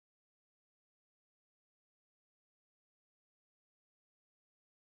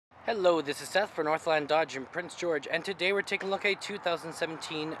Hello, this is Seth for Northland Dodge in Prince George, and today we're taking a look at a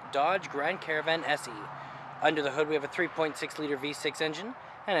 2017 Dodge Grand Caravan SE. Under the hood we have a 3.6 liter V6 engine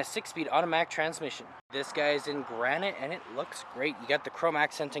and a 6-speed automatic transmission. This guy is in granite and it looks great. You got the chrome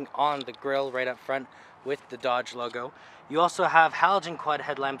accenting on the grille right up front with the Dodge logo. You also have halogen quad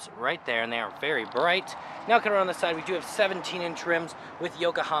headlamps right there and they are very bright. Now coming around the side we do have 17-inch rims with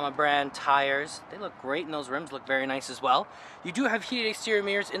Yokohama brand tires. They look great and those rims look very nice as well. You do have heated exterior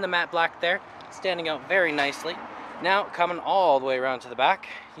mirrors in the matte black there, standing out very nicely. Now coming all the way around to the back,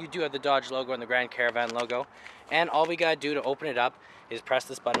 you do have the Dodge logo and the Grand Caravan logo. And all we gotta do to open it up is press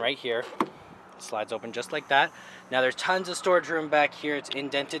this button right here. It slides open just like that. Now there's tons of storage room back here. It's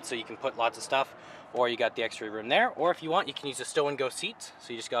indented so you can put lots of stuff, or you got the extra room there, or if you want you can use the stow and go seats,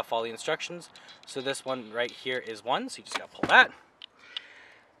 so you just gotta follow the instructions. So this one right here is 1, so you just gotta pull that.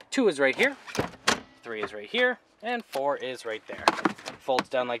 2 is right here, 3 is right here, and 4 is right there. Folds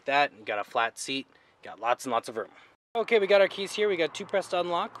down like that, you got a flat seat, got lots and lots of room. Okay, we got our keys here. We got 2 pressed to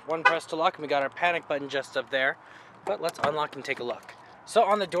unlock, 1 pressed to lock, and we got our panic button just up there. But let's unlock and take a look. So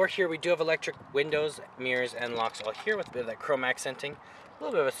on the door here, we do have electric windows, mirrors, and locks all here with a bit of that chrome accenting. A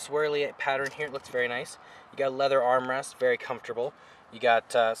little bit of a swirly pattern here. It looks very nice. You got a leather armrest, very comfortable. You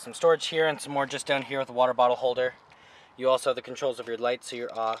got some storage here and some more just down here with a water bottle holder. You also have the controls of your lights, so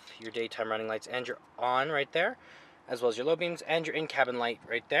you're off, your daytime running lights, and you're on right there, as well as your low beams and your in-cabin light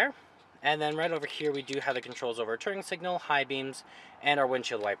right there. And then right over here we do have the controls over our turning signal, high beams, and our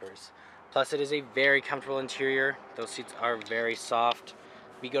windshield wipers. Plus it is a very comfortable interior. Those seats are very soft.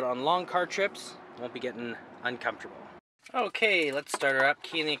 We go on long car trips, won't be getting uncomfortable. Okay, let's start her up,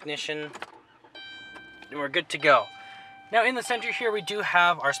 key in the ignition, and we're good to go. Now in the center here we do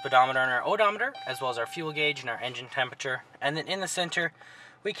have our speedometer and our odometer, as well as our fuel gauge and our engine temperature. And then in the center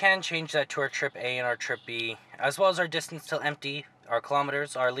we can change that to our trip A and our trip B, as well as our distance till empty, our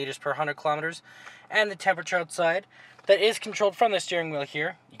kilometers, our liters per 100 kilometers, and the temperature outside. That is controlled from the steering wheel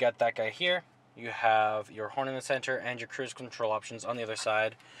here. You got that guy here. You have your horn in the center and your cruise control options on the other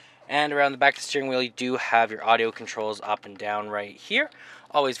side. And around the back of the steering wheel, you do have your audio controls up and down right here.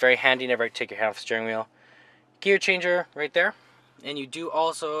 Always very handy, never take your hand off the steering wheel. Gear changer right there. And you do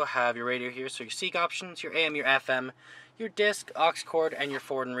also have your radio here, so your seek options, your AM, your FM, your disc, aux cord, and your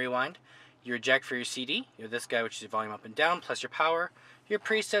forward and rewind. Your eject for your CD, you have this guy which is your volume up and down, plus your power. Your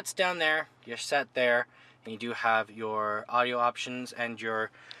presets down there, your set there, and you do have your audio options and your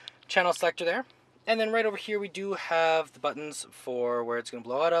channel selector there. And then right over here we do have the buttons for where it's going to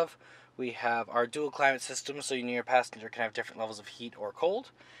blow out of. We have our dual climate system, so you and your passenger can have different levels of heat or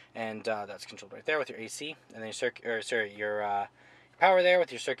cold, and that's controlled right there with your AC, and then your power there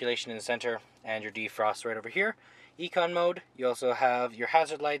with your circulation in the center, and your defrost right over here. Econ mode, you also have your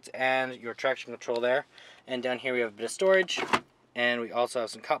hazard lights and your traction control there. And down here we have a bit of storage, and we also have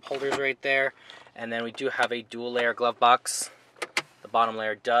some cup holders right there. And then we do have a dual layer glove box. The bottom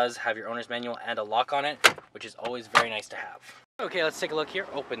layer does have your owner's manual and a lock on it, which is always very nice to have. Okay, let's take a look here.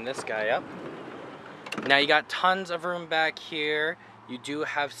 Open this guy up. Now you got tons of room back here. You do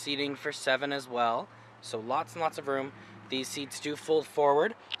have seating for 7 as well, so lots and lots of room. These seats do fold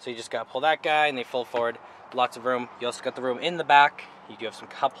forward, so you just gotta pull that guy and they fold forward. Lots of room. You also got the room in the back. You do have some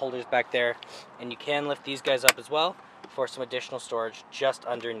cup holders back there, and you can lift these guys up as well for some additional storage just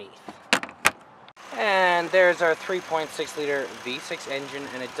underneath. And there's our 3.6 liter V6 engine,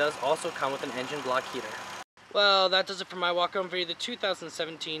 and it does also come with an engine block heater. Well, that does it for my walk-around video of the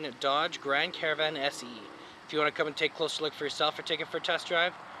 2017 Dodge Grand Caravan SE. If you want to come and take a closer look for yourself or take it for a test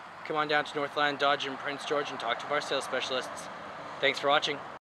drive, come on down to Northland Dodge in Prince George and talk to our sales specialists. Thanks for watching.